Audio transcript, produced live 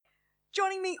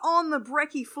Joining me on the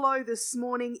Brekkie Flow this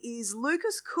morning is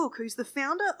Lucas Cook, who's the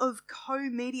founder of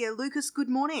Co-Media. Lucas, good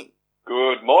morning.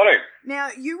 Good morning. Now,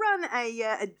 you run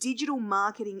a digital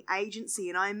marketing agency,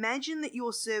 and I imagine that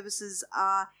your services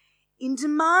are in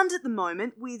demand at the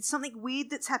moment with something weird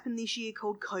that's happened this year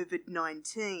called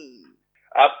COVID-19.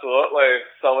 Absolutely.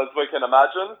 So as we can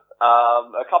imagine,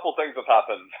 a couple things have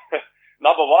happened.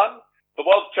 Number one, the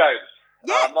world's changed.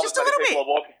 Yeah, just a little bit.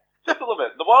 Just a little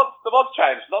bit. The world's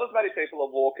changed. Not as many people are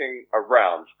walking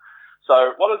around.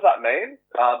 So what does that mean?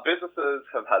 Businesses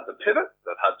have had to pivot,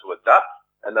 they've had to adapt,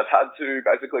 and they've had to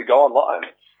basically go online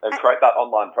and create that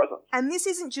online presence. And this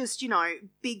isn't just,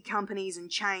 big companies and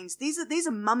chains. These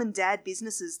are mum and dad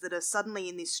businesses that are suddenly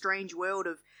in this strange world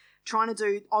of trying to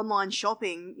do online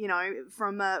shopping,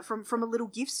 from a little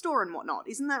gift store and whatnot.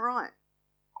 Isn't that right?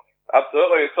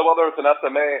 Absolutely. So whether it's an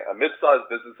SME, a mid-sized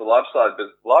business, a large-sized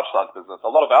business,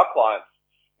 a lot of our clients,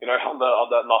 on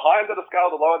the high end of the scale,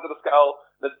 the low end of the scale,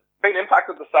 they've been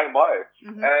impacted the same way.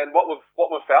 Mm-hmm. And what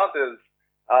we've found is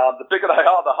the bigger they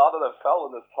are, the harder they've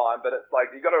fell in this time. But it's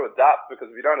like you got to adapt,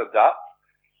 because if you don't adapt,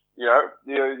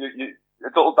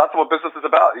 that's what business is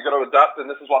about. You got to adapt, and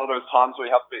this is one of those times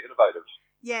where you have to be innovative.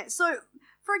 Yeah. So,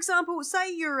 for example,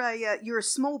 say you're a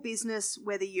small business,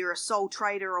 whether you're a sole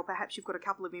trader or perhaps you've got a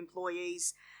couple of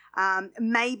employees.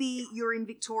 Maybe you're in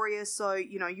Victoria, so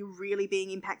you're really being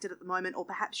impacted at the moment, or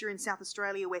perhaps you're in South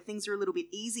Australia where things are a little bit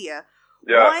easier.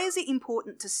 Yeah. Why is it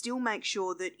important to still make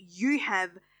sure that you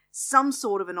have some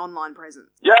sort of an online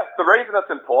presence? Yeah, the reason it's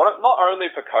important, not only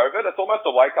for COVID, it's almost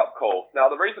a wake-up call. Now,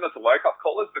 the reason it's a wake-up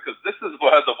call is because this is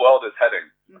where the world is heading,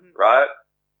 mm-hmm. right?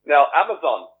 Now,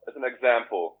 Amazon, as an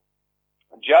example,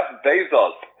 Jeff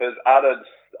Bezos has added,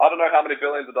 I don't know how many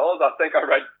billions of dollars, I think I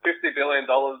read $50 billion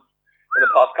in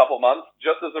the past couple of months,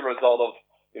 just as a result of,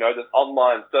 this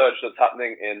online surge that's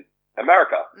happening in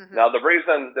America. Mm-hmm. Now, the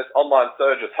reason this online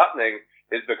surge is happening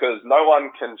is because no one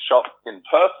can shop in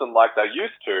person like they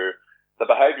used to. The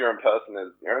behavior in person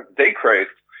is,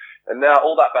 decreased. And now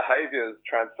all that behavior is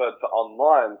transferred to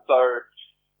online. So,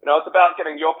 it's about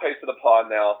getting your piece of the pie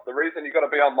now. The reason you've got to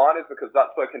be online is because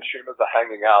that's where consumers are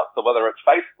hanging out. So whether it's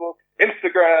Facebook,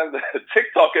 Instagram,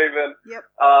 TikTok even, yep.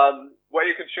 Where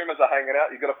your consumers are hanging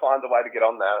out, you've got to find a way to get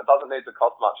on there. It doesn't need to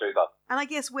cost much either. And I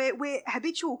guess we're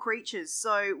habitual creatures.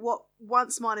 So what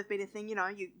once might have been a thing, you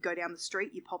go down the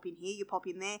street, you pop in here, you pop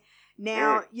in there.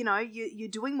 Now, you're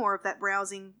doing more of that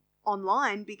browsing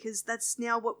online because that's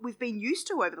now what we've been used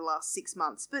to over the last 6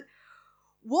 months. But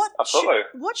what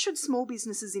should small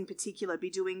businesses in particular be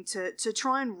doing to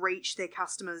try and reach their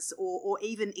customers or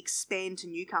even expand to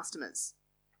new customers?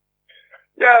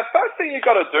 Yeah, first thing you've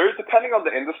got to do, depending on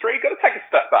the industry, you've got to take a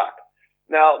step back.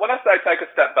 Now, when I say take a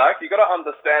step back, you've got to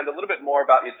understand a little bit more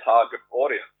about your target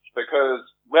audience, because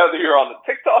whether you're on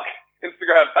TikTok,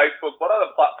 Instagram, Facebook,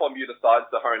 whatever platform you decide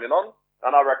to hone in on,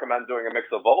 and I recommend doing a mix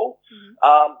of all, mm-hmm.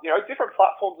 Different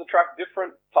platforms attract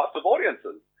different types of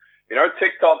audiences.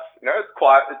 TikTok's, it's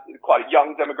quite a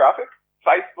young demographic.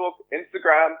 Facebook,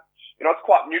 Instagram, it's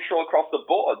quite neutral across the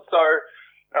board. So,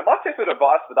 my tip of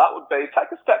advice for that would be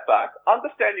take a step back,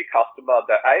 understand your customer,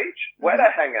 their age, where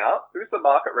they hang out, do some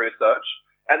market research,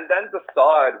 and then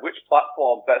decide which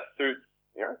platform best suits,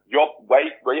 your where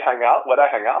you hang out, where they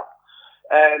hang out,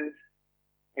 and,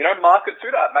 market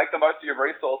to that. Make the most of your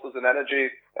resources and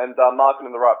energy and market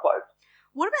in the right place.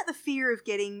 What about the fear of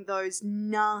getting those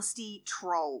nasty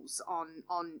trolls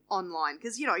online?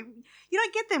 Because, you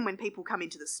don't get them when people come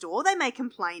into the store. They may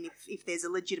complain if there's a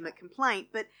legitimate complaint,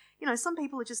 but, some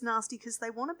people are just nasty because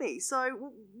they want to be.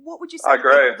 So what would you say to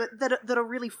people that are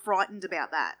really frightened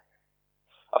about that?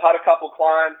 I've had a couple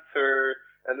clients who,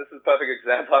 and this is a perfect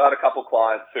example, I've had a couple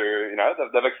clients who,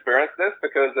 they've experienced this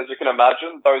because, as you can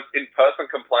imagine, those in-person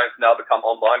complaints now become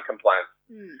online complaints.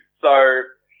 So,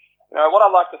 what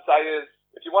I'd like to say is,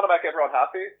 if you want to make everyone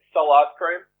happy, sell ice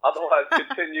cream. Otherwise,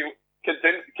 continue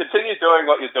doing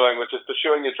what you're doing, which is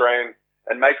pursuing your dream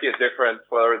and making a difference,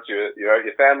 whether it's your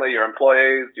family, your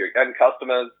employees, your end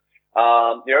customers.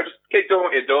 Just keep doing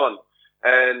what you're doing,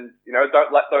 and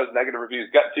don't let those negative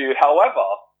reviews get to you. However,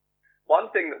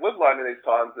 one thing that we've learned in these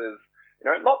times is,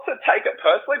 not to take it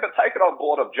personally, but take it on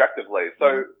board objectively.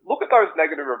 So look at those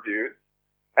negative reviews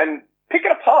and pick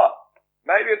it apart.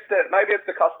 Maybe it's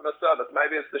the customer service.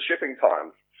 Maybe it's the shipping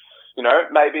times.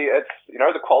 Maybe it's,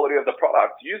 the quality of the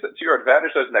product. Use it to your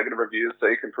advantage, those negative reviews, so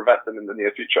you can prevent them in the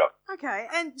near future. Okay.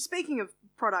 And speaking of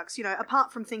products,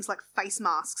 apart from things like face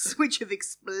masks, which have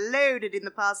exploded in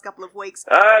the past couple of weeks.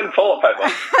 And toilet paper.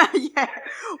 Yeah.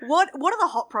 What are the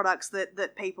hot products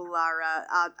that people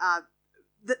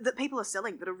that people are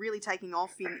selling that are really taking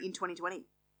off in 2020?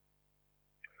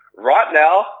 Right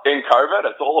now, in COVID,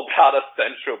 it's all about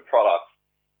essential products.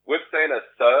 We've seen a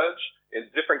surge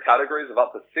in different categories of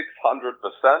up to 600%,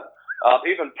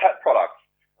 even pet products,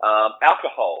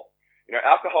 alcohol.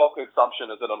 Alcohol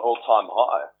consumption is at an all-time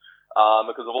high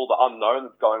because of all the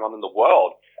unknowns going on in the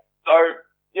world. So,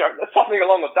 there's something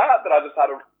along with that I just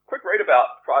had a quick read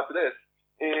about prior to this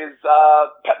is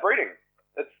pet breeding.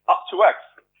 It's up 2x.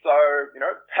 So,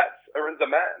 pets are in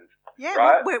demand. Yeah,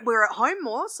 right? we're at home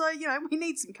more, so, we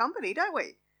need some company, don't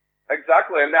we?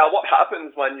 Exactly. And now what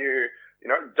happens when you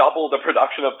double the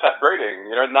production of pet breeding?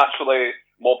 Naturally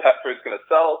more pet food's going to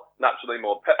sell. Naturally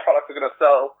more pet products are going to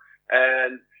sell.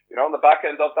 And, on the back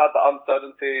end of that, the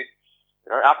uncertainty,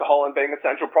 alcohol and being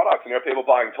essential products. People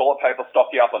buying toilet paper,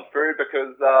 stocking up on food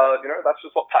because, that's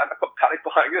just what panic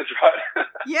buying is, right?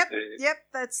 Yep,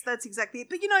 that's exactly it.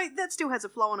 But, that still has a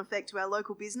flow-on effect to our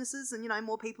local businesses and,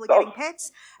 more people are getting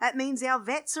pets. That means our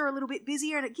vets are a little bit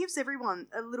busier and it gives everyone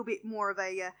a little bit more of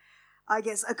a,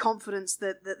 a confidence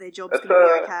that their job's going to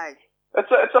be okay.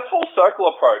 It's a full circle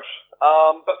approach.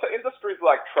 But for industries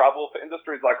like travel, for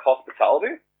industries like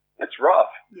hospitality, it's rough.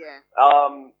 Yeah.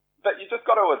 But you just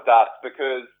got to adapt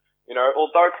because,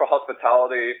 although for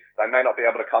hospitality, they may not be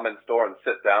able to come in store and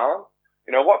sit down,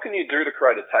 what can you do to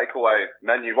create a takeaway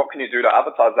menu? What can you do to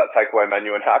advertise that takeaway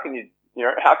menu? And how can you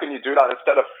do that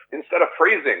instead of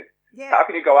freezing? Yeah. How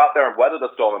can you go out there and weather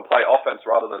the storm and play offense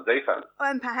rather than defense?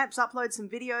 And perhaps upload some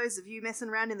videos of you messing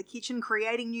around in the kitchen,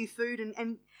 creating new food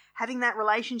and having that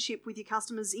relationship with your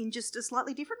customers in just a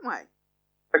slightly different way.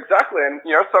 Exactly. And,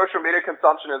 social media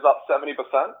consumption is up 70%.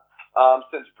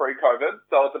 Since pre-COVID,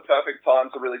 so it's a perfect time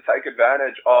to really take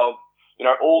advantage of,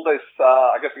 all this,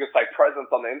 I guess you could say, presence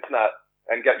on the internet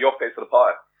and get your piece of the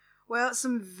pie. Well,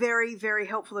 some very, very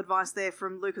helpful advice there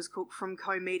from Lucas Cook from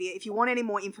Co-Media. If you want any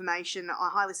more information, I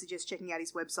highly suggest checking out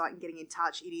his website and getting in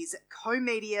touch. It is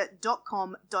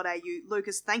comedia.com.au.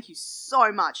 Lucas, thank you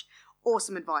so much.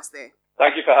 Awesome advice there.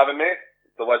 Thank you for having me.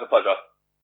 It's always a pleasure.